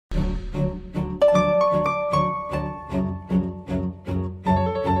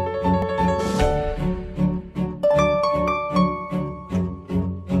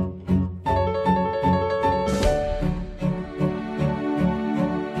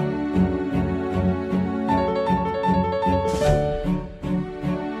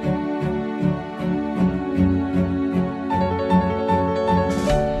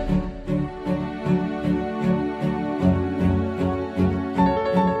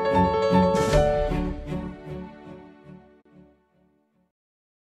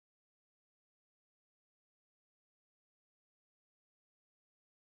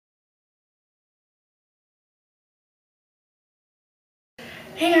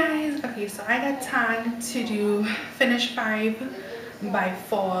Hey guys, okay, so I got tagged to do finish 5 by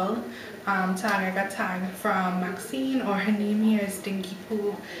fall. I got tagged from Maxine, or her name here is Dinky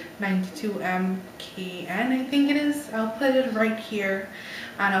Poo 92MKN, I think it is. I'll put it right here,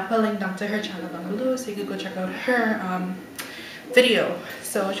 and I'll put a link down to her channel down below so you can go check out her video.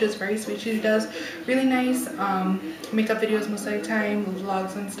 So she was very sweet. She does really nice makeup videos most of the time,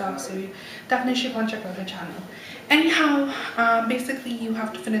 vlogs and stuff, so you definitely should go and check out her channel. Anyhow, basically you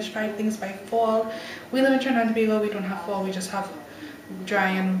have to finish 5 things by fall. We live in Trinidad and Tobago. We don't have fall, we just have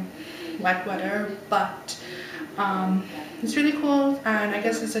dry and wet weather, but it's really cool. And I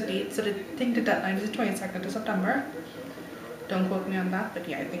guess it's a date, so I think the deadline is the 22nd of September. Don't quote me on that, but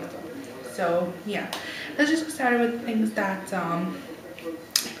yeah, I think so. So yeah, let's just get started with things that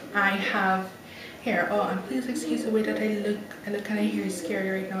I have here. Oh, and please excuse the way that I look kind of here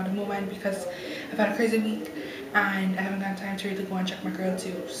scary right now at the moment, because I've had a crazy week and I haven't got time to really go and check my girl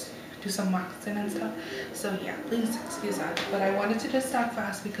to do some waxing and stuff. So yeah, please excuse that. But I wanted to just start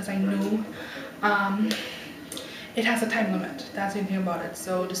fast because I know it has a time limit. That's the thing about it.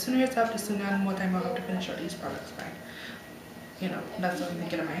 So the sooner it's up, the sooner and more time I'll have to finish all these products, right? You know, that's what I'm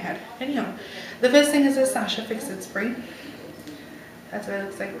thinking in my head. Anyhow, the first thing is this Sasha Fix It spray. That's what it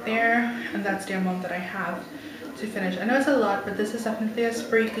looks like there, and that's the amount that I have to finish. I know it's a lot, but this is definitely a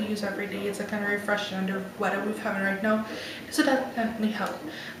spray you could use every day. It's a kind of refreshing under weather we're having right now. This would definitely help.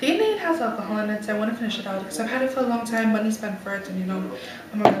 The only it has alcohol in it, so I want to finish it out because I've had it for a long time, money spent for it, and you know,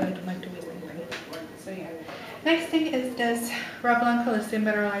 I'm a really don't like to waste anything. So yeah. Next thing is this Revlon Coloristay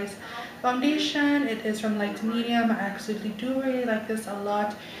Mineralized foundation. It is from light to medium. I absolutely do really like this a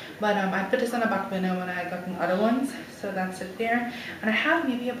lot, but I put this on the back burner when I got other ones, so that's it there. And I have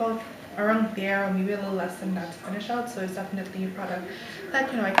maybe about around there, or maybe a little less than that to finish out, so it's definitely a product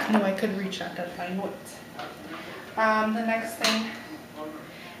that I could reach that deadline with. The next thing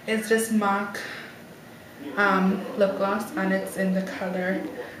is this MAC lip gloss, and it's in the color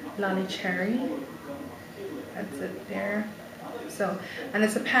Lolly Cherry. That's it there. So, and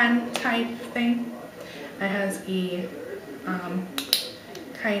it's a pen type thing. It has a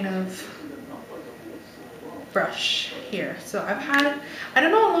kind of brush here. So I've had it, I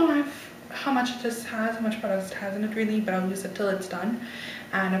don't know how much this has, how much product it has in it really, but I'll use it till it's done.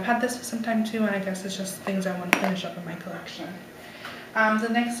 And I've had this for some time too, and I guess it's just things I want to finish up in my collection. The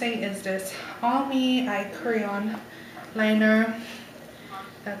next thing is this All Me Eye Crayon liner.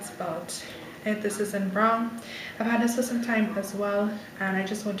 That's about it. This is in brown. I've had this for some time as well, and I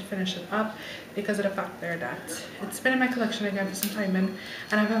just want to finish it up because of the fact there that it's been in my collection again for some time, and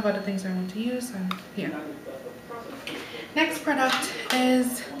I have other things I want to use, and yeah. Next product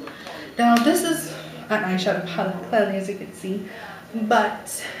is, now this is an eyeshadow palette, clearly as you can see,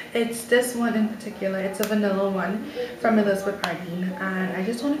 but it's this one in particular. It's a vanilla one from Elizabeth Arden, and I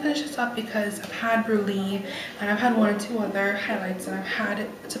just want to finish this up because I've had Brulee and I've had 1 or 2 other highlights, and I've had it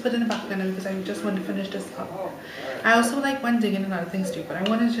to put in the back burner because I just want to finish this up. I also like one digging and other things too, but I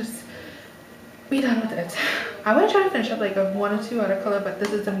want to just be done with it. I want to try to finish up like a 1 or 2 other color, but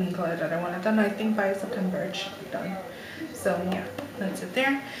this is the main color that I want it done. I think by September it should be done. So yeah, that's it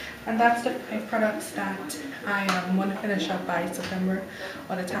there. And that's the 5 products that I want to finish up by September,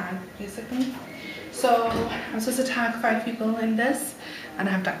 or the tag basically. So I'm supposed to tag 5 people in this, and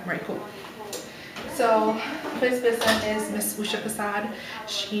I have that right, cool. So first person is Miss Usha Persad.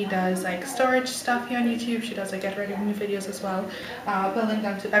 She does like storage stuff here on YouTube. She does like get ready with me videos as well. I'll put a link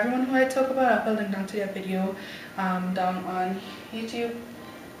down to everyone who I talk about. I'll put a link down to their video down on YouTube.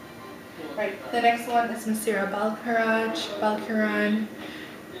 Right, the next one is Miss Sarah Balkaran.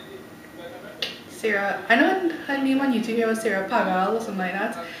 Sarah, I know her name on YouTube here was Sarah Pagal or something like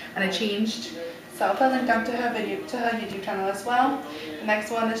that, and I changed. So I'll put a link down to her video, to her YouTube channel as well. The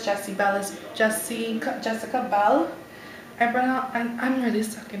next one is Jessica Belle. I'm really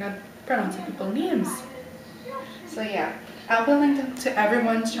stuck in pronouncing people's names. So yeah, I'll put a link down to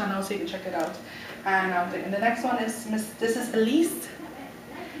everyone's channel so you can check it out. And the next one is this is Ellaz.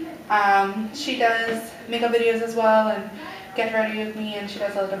 She does makeup videos as well, and get ready with me, and she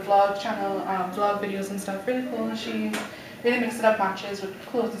does a lot of vlog videos and stuff. Really cool. She really mixes up matches with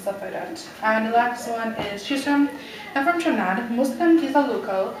clothes and stuff like that. And the last one is, I'm from Trinidad. Most of them these are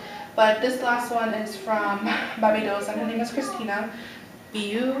local, but this last one is from Barbados, and her name is Christina.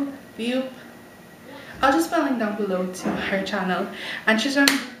 Beaute. I'll just put a link down below to her channel, and she's from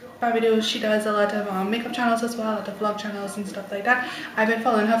Barbados. She does a lot of makeup channels as well, a lot of vlog channels and stuff like that. I've been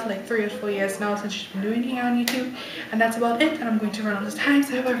following her for like 3 or 4 years now since she's been doing here on YouTube, and that's about it. And I'm going to run out of time,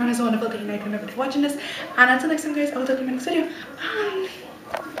 so I hope everyone has a wonderful day and night whenever they're watching this, and until next time guys, I will talk to you in my next video. Bye.